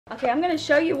Okay, I'm going to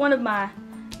show you one of my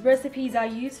recipes I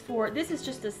use for it. This is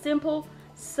just a simple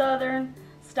Southern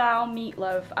style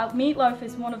meatloaf. Meatloaf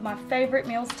is one of my favorite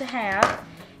meals to have.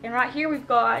 And right here we've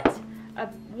got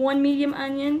one medium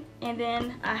onion and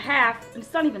then a half, and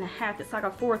it's not even a half, it's like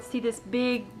a fourth. See this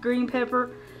big green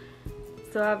pepper?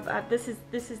 So this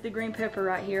is the green pepper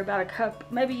right here, about a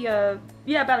cup, maybe yeah,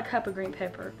 about a cup of green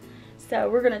pepper. So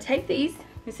we're going to take these.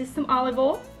 This is some olive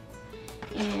oil,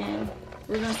 and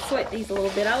we're going to sweat these a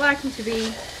little bit. I like them to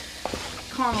be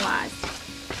caramelized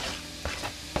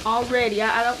already.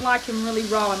 I don't like them really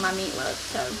raw in my meatloaf,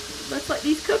 so let's let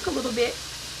these cook a little bit.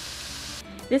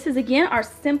 This is again our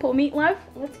simple meatloaf.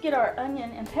 Let's get our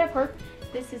onion and pepper.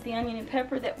 This is the onion and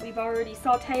pepper that we've already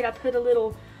sauteed. I put a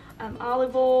little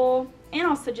olive oil and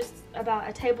also just about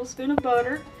a tablespoon of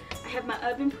butter. I have my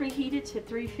oven preheated to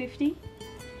 350,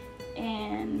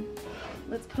 and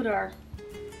let's put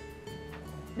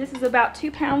this is about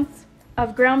 2 pounds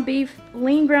of ground beef,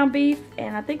 lean ground beef,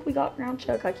 and I think we got ground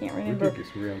chuck. I can't remember.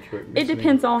 It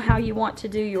depends on how you want to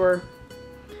do your,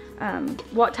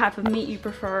 what type of meat you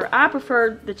prefer. I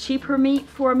prefer the cheaper meat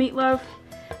for a meatloaf,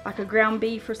 like a ground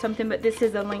beef or something, but this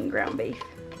is a lean ground beef.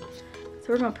 So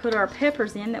we're going to put our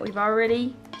peppers in that we've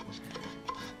already,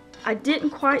 I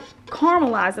didn't quite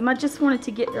caramelize them. I just wanted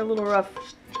to get their little rough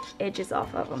edges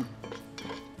off of them.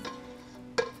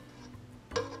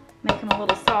 Make them a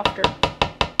little softer.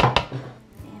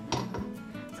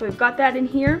 So we've got that in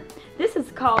here. This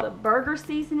is called a burger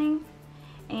seasoning,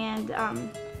 and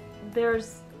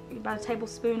there's about a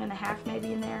tablespoon and a half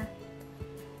maybe in there.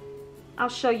 I'll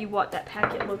show you what that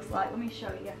packet looks like. Let me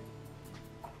show you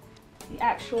the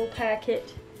actual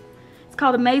packet. It's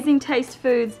called Amazing Taste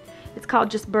Foods. It's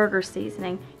called just burger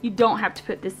seasoning. You don't have to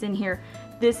put this in here.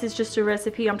 This is just a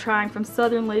recipe I'm trying from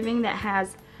Southern Living that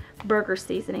has burger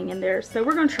seasoning in there. So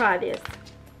we're going to try this.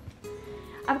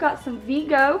 I've got some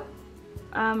Vigo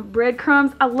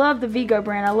breadcrumbs. I love the Vigo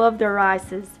brand. I love their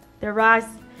rices. Their rice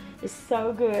is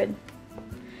so good.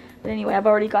 But anyway, I've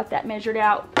already got that measured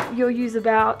out. You'll use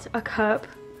about a cup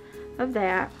of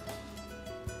that.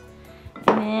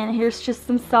 And then here's just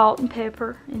some salt and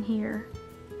pepper in here.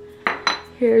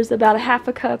 Here's about a half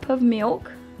a cup of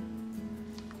milk.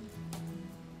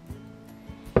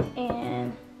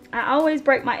 And I always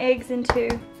break my eggs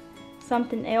into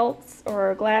something else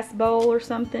or a glass bowl or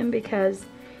something, because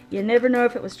you never know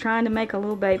if it was trying to make a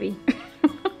little baby.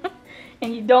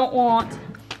 And you don't want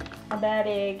a bad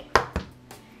egg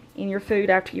in your food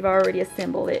after you've already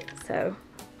assembled it. So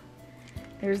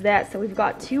there's that. So we've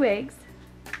got 2 eggs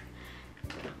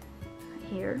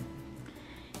here,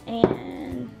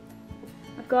 and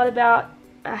I've got about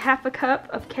a half a cup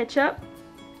of ketchup.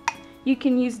 You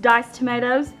can use diced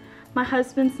tomatoes. My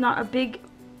husband's not a big,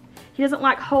 he doesn't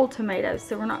like whole tomatoes,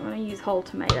 so we're not going to use whole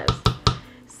tomatoes.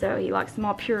 So he likes them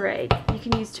all pureed. You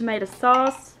can use tomato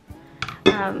sauce.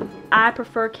 I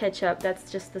prefer ketchup.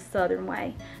 That's just the Southern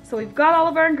way. So we've got all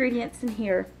of our ingredients in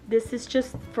here. This is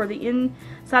just for the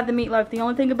inside the meatloaf. The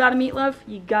only thing about a meatloaf,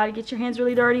 you got to get your hands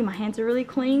really dirty. My hands are really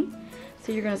clean.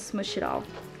 So you're going to smush it all.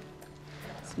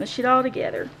 Smush it all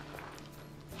together.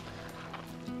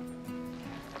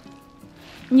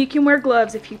 And you can wear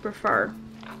gloves if you prefer.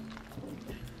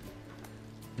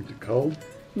 Is it cold?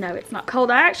 No, it's not cold.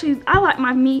 I like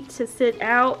my meat to sit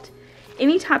out.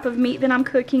 Any type of meat that I'm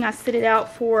cooking, I sit it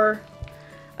out for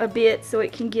a bit so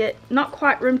it can get not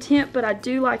quite room temp, but I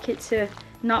do like it to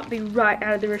not be right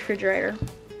out of the refrigerator,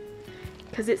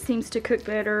 because it seems to cook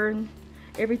better and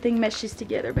everything meshes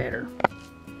together better.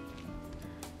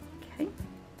 Okay.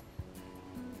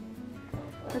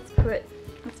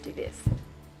 Let's do this.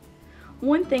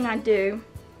 One thing I do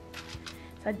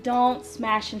is I don't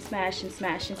smash and smash and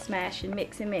smash and smash and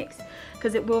mix,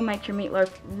 because it will make your meatloaf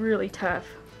really tough.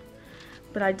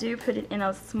 But I do put it in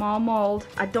a small mold.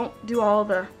 I don't do all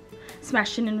the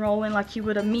smashing and rolling like you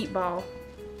would a meatball.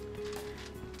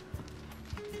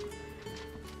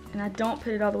 And I don't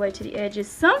put it all the way to the edges.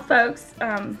 Some folks,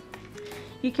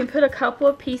 you can put a couple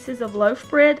of pieces of loaf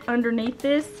bread underneath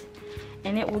this,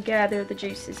 and it will gather the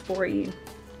juices for you.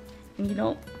 And you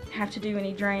don't have to do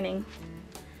any draining.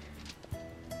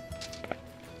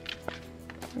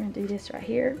 We're going to do this right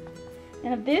here.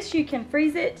 And of this you can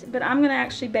freeze it, but I'm going to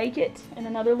actually bake it in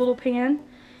another little pan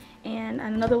and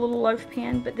another little loaf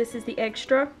pan, but this is the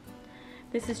extra.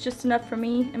 This is just enough for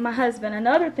me and my husband.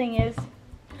 Another thing is,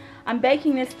 I'm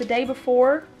baking this the day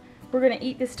before. We're going to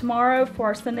eat this tomorrow for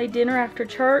our Sunday dinner after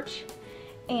church,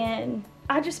 and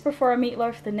I just prefer a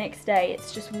meatloaf the next day.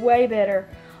 It's just way better.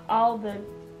 All the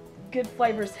good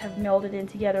flavors have melded in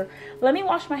together. Let me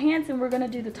wash my hands and we're going to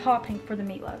do the topping for the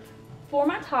meatloaf. For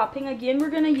my topping, again, we're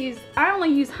going to use, I only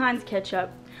use Heinz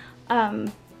ketchup.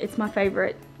 it's my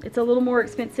favorite. It's a little more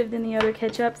expensive than the other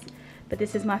ketchups, but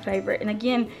this is my favorite. And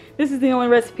again, this is the only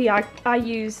recipe I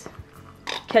use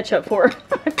ketchup for.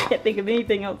 I can't think of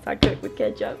anything else I cook with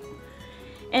ketchup.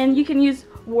 And you can use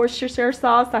Worcestershire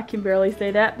sauce. I can barely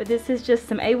say that, but this is just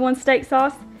some A1 steak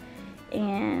sauce.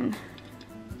 And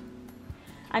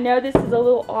I know this is a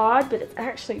little odd, but it's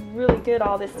actually really good,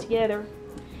 all this together.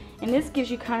 And this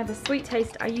gives you kind of a sweet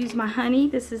taste. I use my honey.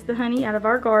 This is the honey out of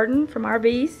our garden from our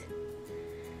bees.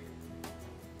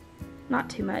 Not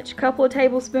too much. Couple of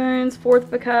tablespoons, fourth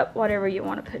of a cup, whatever you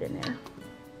want to put in there.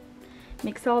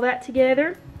 Mix all that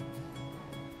together.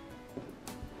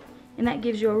 And that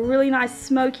gives you a really nice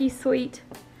smoky sweet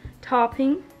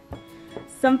topping.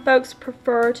 Some folks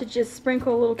prefer to just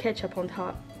sprinkle a little ketchup on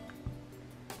top.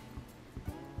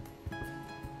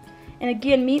 And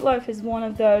again, Meatloaf is one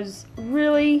of those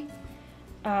really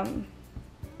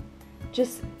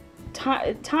just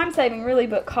time-saving really,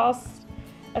 but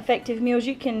cost-effective meals.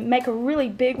 You can make a really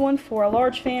big one for a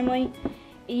large family,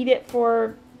 eat it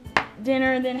for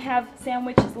dinner, and then have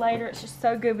sandwiches later. It's just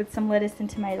so good with some lettuce and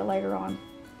tomato later on.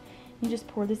 You just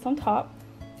pour this on top,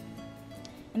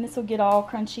 and this will get all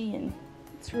crunchy, and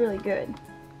it's really good.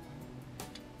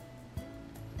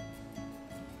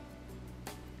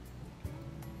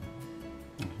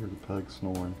 I hear the pug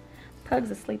snoring. Pug's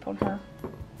asleep on her.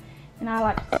 And I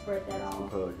like to spread that all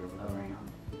around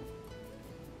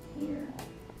here.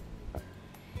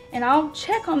 And I'll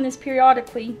check on this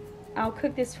periodically. I'll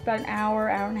cook this for about an hour,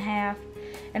 hour and a half,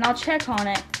 and I'll check on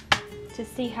it to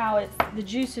see how the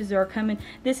juices are coming.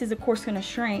 This is of course going to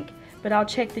shrink, but I'll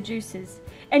check the juices.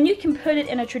 And you can put it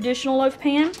in a traditional loaf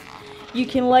pan. You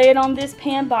can lay it on this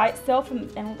pan by itself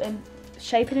and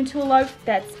shape it into a loaf.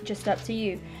 That's just up to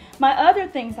you. My other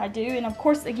things I do, and of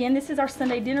course again this is our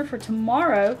Sunday dinner for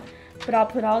tomorrow, but I'll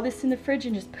put all this in the fridge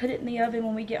and just put it in the oven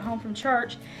when we get home from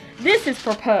church. This is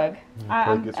for Pug.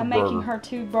 I'm making her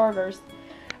 2 burgers.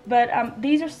 But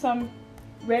these are some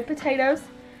red potatoes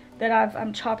that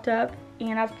I've chopped up,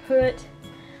 and I've put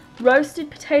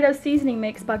roasted potato seasoning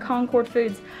mix by Concord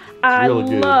Foods. I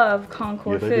love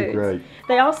Concord Foods. They do great.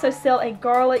 They also sell a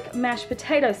garlic mashed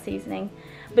potato seasoning,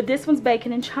 but this one's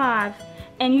bacon and chive.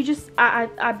 And you just,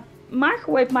 I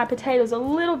microwave my potatoes a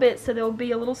little bit so they'll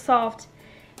be a little soft,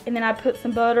 and then I put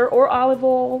some butter or olive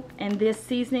oil and this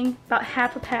seasoning, about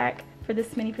half a pack for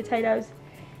this many potatoes.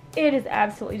 It is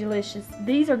absolutely delicious.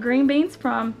 These are green beans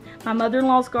from my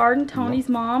mother-in-law's garden, Tony's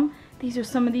mom. These are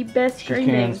some of the best green beans.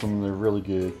 She cans them, they're really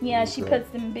good. Yeah, she puts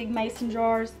them in big mason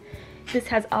jars. This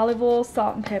has olive oil,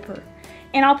 salt, and pepper.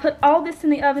 And I'll put all this in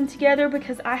the oven together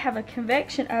because I have a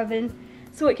convection oven,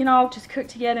 so it can all just cook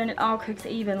together and it all cooks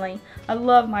evenly. I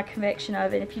love my convection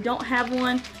oven. If you don't have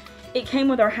one, it came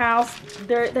with our house.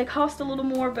 They cost a little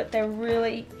more, but they're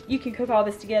really, you can cook all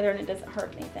this together and it doesn't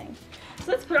hurt anything.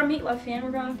 So let's put our meatloaf in.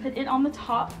 We're going to put it on the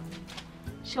top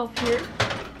shelf here.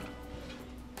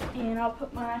 And I'll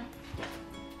put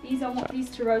these, I want these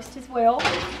to roast as well.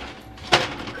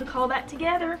 Cook all that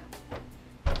together.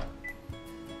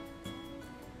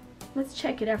 Let's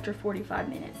check it after 45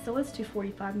 minutes. So let's do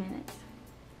 45 minutes.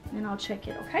 And then I'll check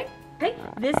it, okay? Okay,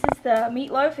 this is the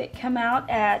meatloaf. It came out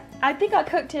at, I think I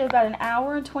cooked it about an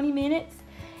hour and 20 minutes.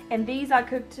 And these I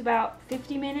cooked about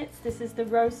 50 minutes. This is the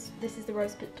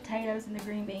roasted potatoes and the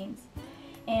green beans.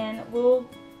 And we'll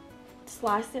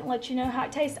slice it and let you know how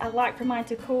it tastes. I like for mine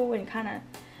to cool and kind of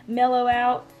mellow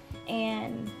out.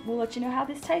 And we'll let you know how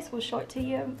this tastes. We'll show it to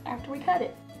you after we cut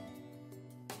it.